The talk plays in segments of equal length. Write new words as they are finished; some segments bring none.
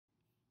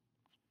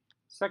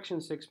Section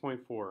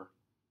 6.4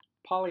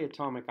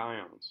 Polyatomic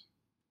Ions.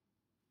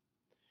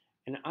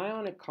 An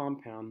ionic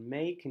compound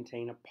may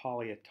contain a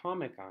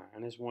polyatomic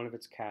ion as one of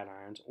its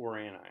cations or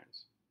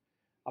anions.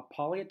 A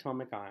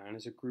polyatomic ion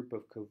is a group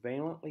of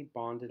covalently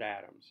bonded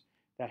atoms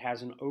that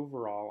has an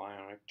overall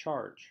ionic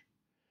charge.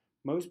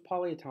 Most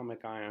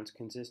polyatomic ions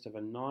consist of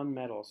a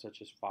nonmetal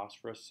such as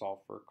phosphorus,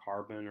 sulfur,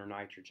 carbon, or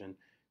nitrogen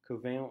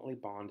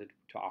covalently bonded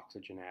to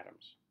oxygen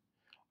atoms.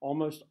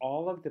 Almost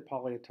all of the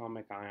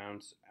polyatomic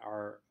ions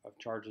are of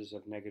charges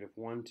of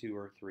 -1, 2,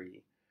 or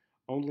 3.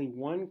 Only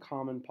one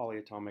common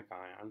polyatomic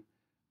ion,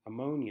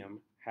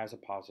 ammonium, has a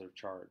positive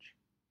charge.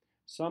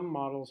 Some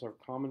models of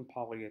common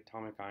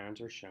polyatomic ions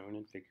are shown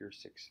in Figure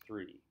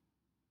 6.3.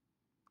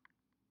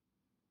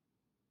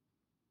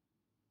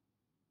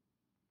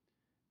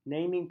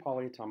 Naming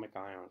polyatomic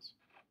ions.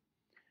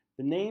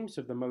 The names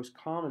of the most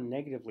common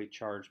negatively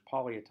charged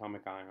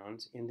polyatomic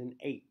ions end in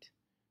 "ate",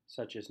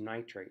 such as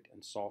nitrate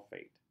and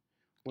sulfate.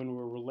 When a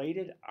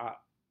related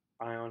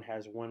ion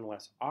has one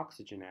less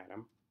oxygen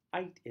atom,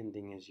 "ite"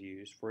 ending is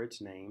used for its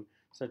name,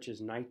 such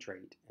as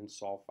nitrate and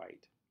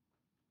sulfite.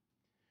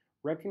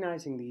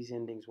 Recognizing these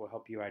endings will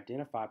help you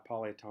identify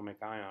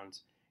polyatomic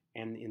ions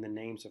and in the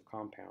names of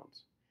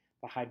compounds.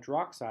 The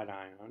hydroxide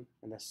ion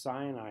and the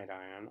cyanide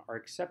ion are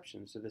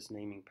exceptions to this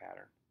naming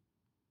pattern.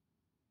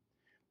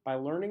 By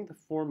learning the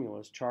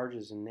formulas,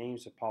 charges, and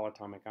names of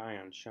polyatomic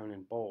ions shown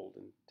in bold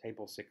in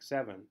Table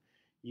 6.7,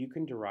 you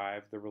can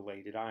derive the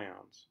related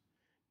ions.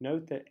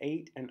 Note that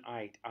 "ate" and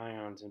 "ite"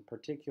 ions, in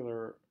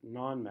particular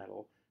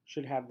nonmetal,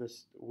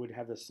 would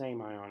have the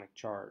same ionic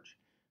charge.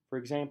 For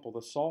example,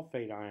 the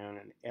sulfate ion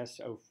in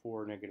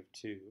SO4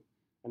 -2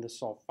 and the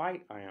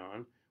sulfite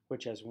ion,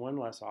 which has one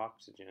less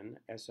oxygen,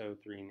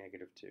 SO3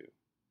 -2.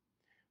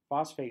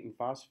 Phosphate and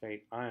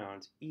phosphate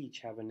ions each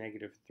have a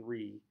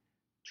 -3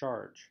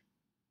 charge,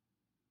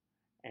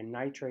 and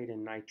nitrate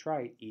and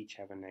nitrite each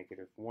have a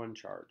 -1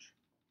 charge.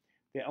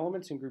 The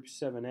elements in group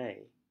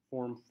 7A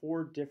form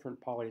 4 different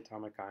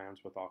polyatomic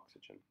ions with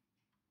oxygen.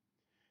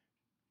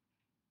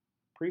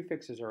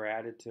 Prefixes are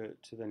added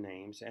to the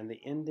names, and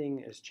the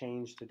ending is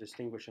changed to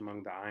distinguish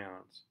among the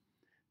ions.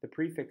 The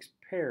prefix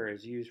pair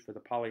is used for the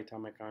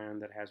polyatomic ion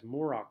that has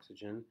more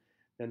oxygen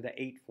than the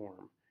 "ate"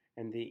 form,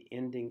 and the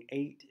ending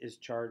 "ate" is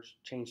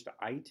changed to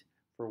 "ite"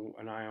 for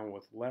an ion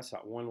with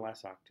one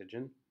less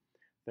oxygen.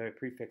 The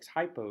prefix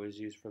hypo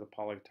is used for the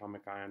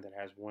polyatomic ion that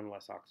has one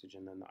less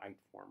oxygen than the "ite"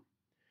 form.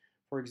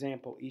 For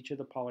example, each of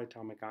the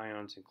polyatomic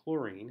ions in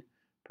chlorine,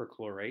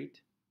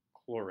 perchlorate,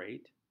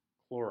 chlorate,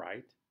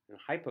 chlorite, and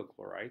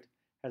hypochlorite,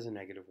 has a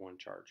 -1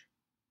 charge.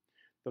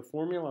 The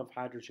formula of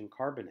hydrogen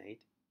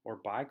carbonate, or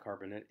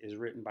bicarbonate, is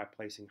written by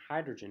placing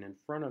hydrogen in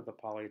front of the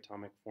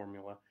polyatomic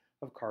formula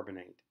of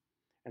carbonate,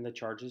 and the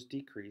charges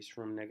decrease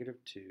from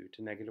 -2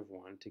 to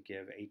 -1 to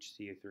give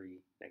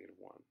HCO3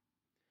 -1.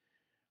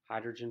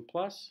 Hydrogen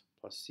plus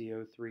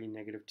CO3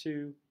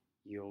 -2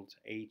 yields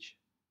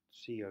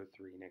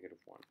HCO3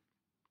 -1.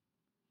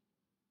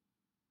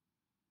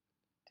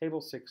 Table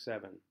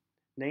 6.7.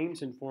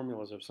 Names and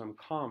formulas of some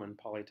common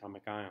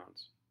polyatomic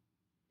ions.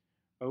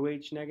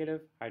 OH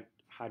negative,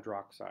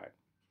 hydroxide.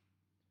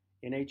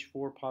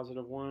 NH4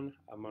 +1,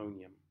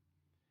 ammonium.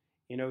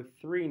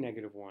 NO3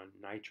 -1,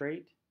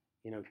 nitrate.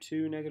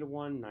 NO2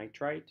 -1,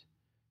 nitrite.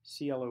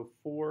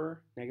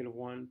 ClO4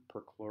 -1,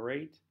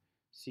 perchlorate.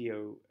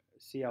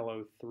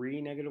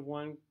 ClO3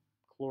 -1,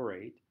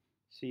 chlorate.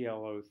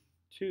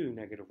 ClO2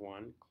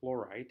 -1,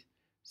 chlorite.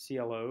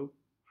 ClO,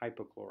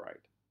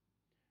 hypochlorite.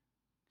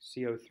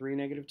 CO3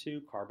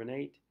 -2,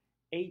 carbonate.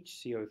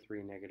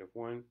 HCO3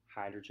 -1,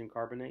 hydrogen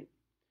carbonate.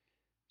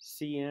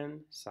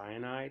 CN,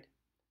 cyanide.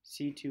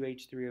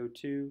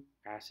 C2H3O2,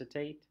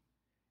 acetate.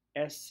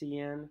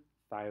 SCN,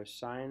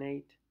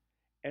 thiocyanate.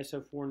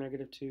 SO4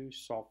 -2,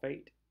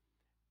 sulfate.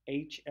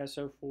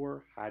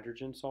 HSO4,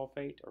 hydrogen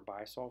sulfate or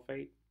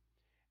bisulfate.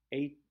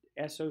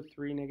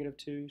 SO3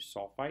 -2,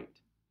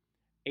 sulfite.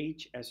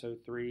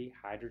 HSO3,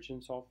 hydrogen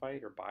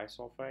sulfite or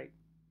bisulfite.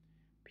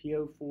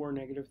 PO4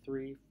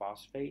 -3,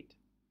 phosphate.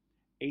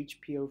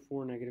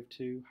 HPO4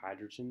 -2,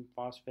 hydrogen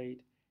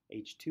phosphate.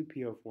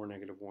 H2PO4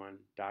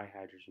 -1,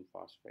 dihydrogen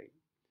phosphate.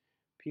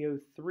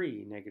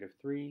 PO3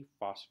 -3,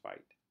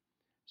 phosphite.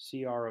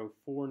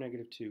 CrO4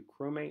 -2,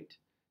 chromate.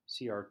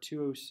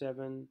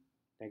 Cr2O7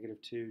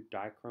 -2,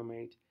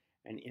 dichromate.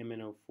 And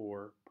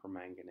MnO4,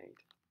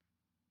 permanganate.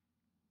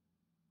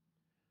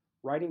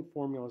 Writing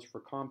formulas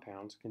for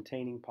compounds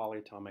containing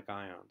polyatomic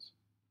ions.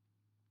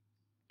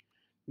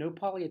 No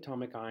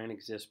polyatomic ion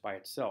exists by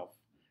itself.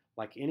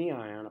 Like any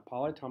ion, a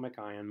polyatomic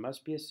ion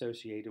must be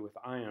associated with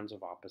ions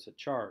of opposite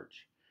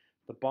charge.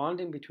 The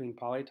bonding between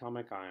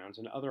polyatomic ions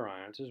and other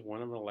ions is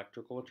one of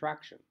electrical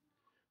attraction.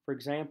 For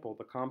example,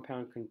 the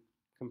compound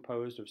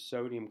composed of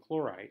sodium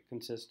chlorite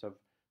consists of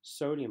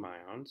sodium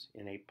ions,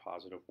 Na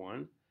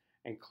 +1,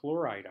 and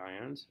chloride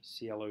ions,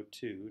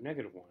 ClO2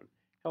 -1,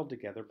 held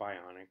together by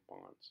ionic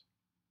bonds.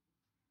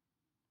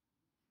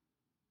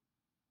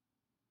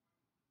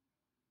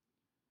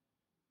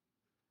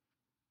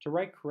 To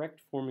write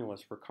correct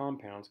formulas for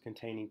compounds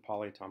containing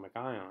polyatomic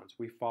ions,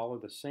 we follow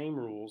the same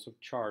rules of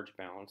charge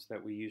balance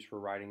that we use for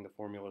writing the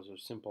formulas of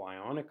simple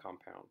ionic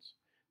compounds.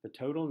 The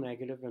total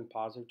negative and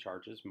positive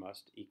charges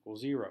must equal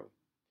 0.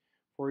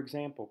 For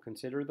example,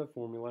 consider the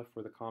formula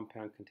for the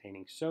compound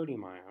containing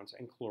sodium ions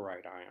and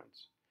chloride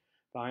ions.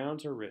 The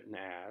ions are written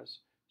as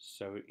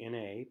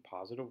Na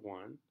positive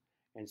 1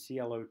 and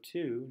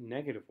ClO2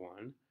 negative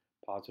 1,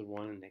 positive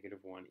 1 and negative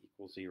 1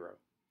 equals 0.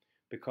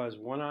 Because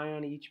one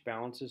ion each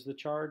balances the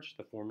charge,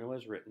 the formula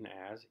is written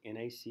as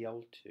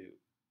NaCl2,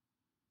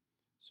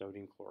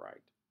 sodium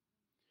chloride.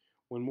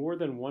 When more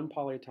than one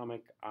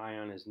polyatomic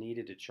ion is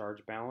needed to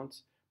charge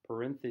balance,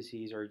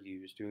 parentheses are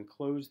used to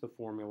enclose the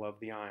formula of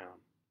the ion.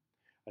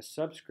 A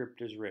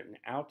subscript is written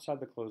outside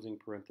the closing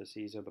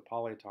parentheses of the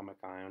polyatomic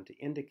ion to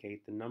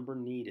indicate the number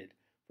needed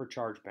for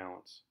charge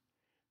balance.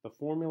 The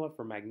formula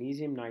for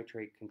magnesium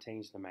nitrate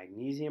contains the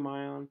magnesium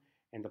ion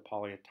and the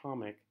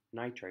polyatomic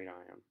nitrate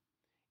ion,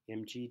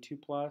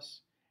 Mg2+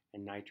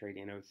 and nitrate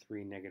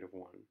NO3 negative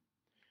 1.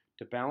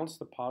 To balance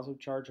the positive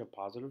charge of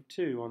positive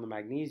 2 on the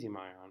magnesium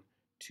ion,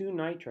 2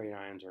 nitrate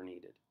ions are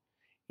needed.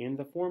 In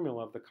the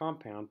formula of the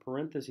compound,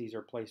 parentheses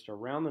are placed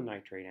around the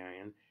nitrate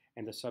ion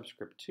and the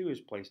subscript 2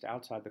 is placed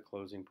outside the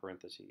closing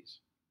parentheses.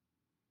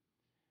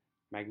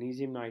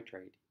 Magnesium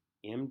nitrate,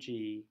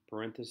 Mg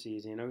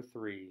parentheses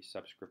NO3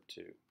 subscript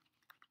 2.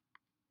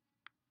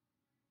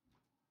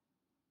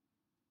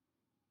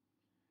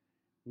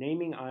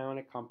 Naming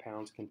ionic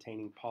compounds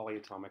containing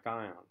polyatomic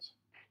ions.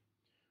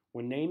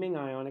 When naming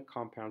ionic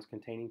compounds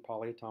containing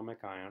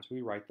polyatomic ions,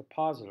 we write the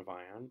positive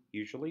ion,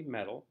 usually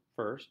metal,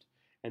 first,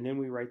 and then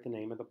we write the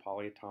name of the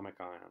polyatomic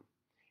ion.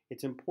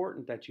 It's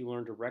important that you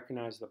learn to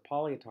recognize the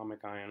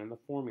polyatomic ion in the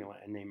formula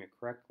and name it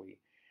correctly.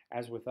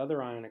 As with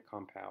other ionic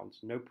compounds,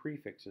 no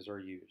prefixes are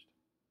used.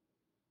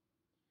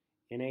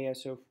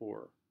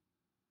 NaSO4,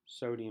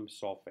 sodium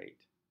sulfate.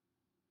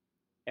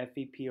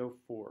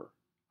 FePO4,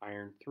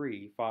 iron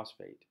 3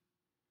 phosphate.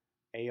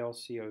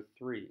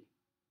 AlCO3,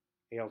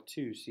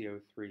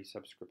 Al2CO3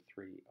 subscript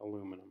 3,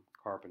 aluminum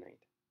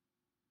carbonate.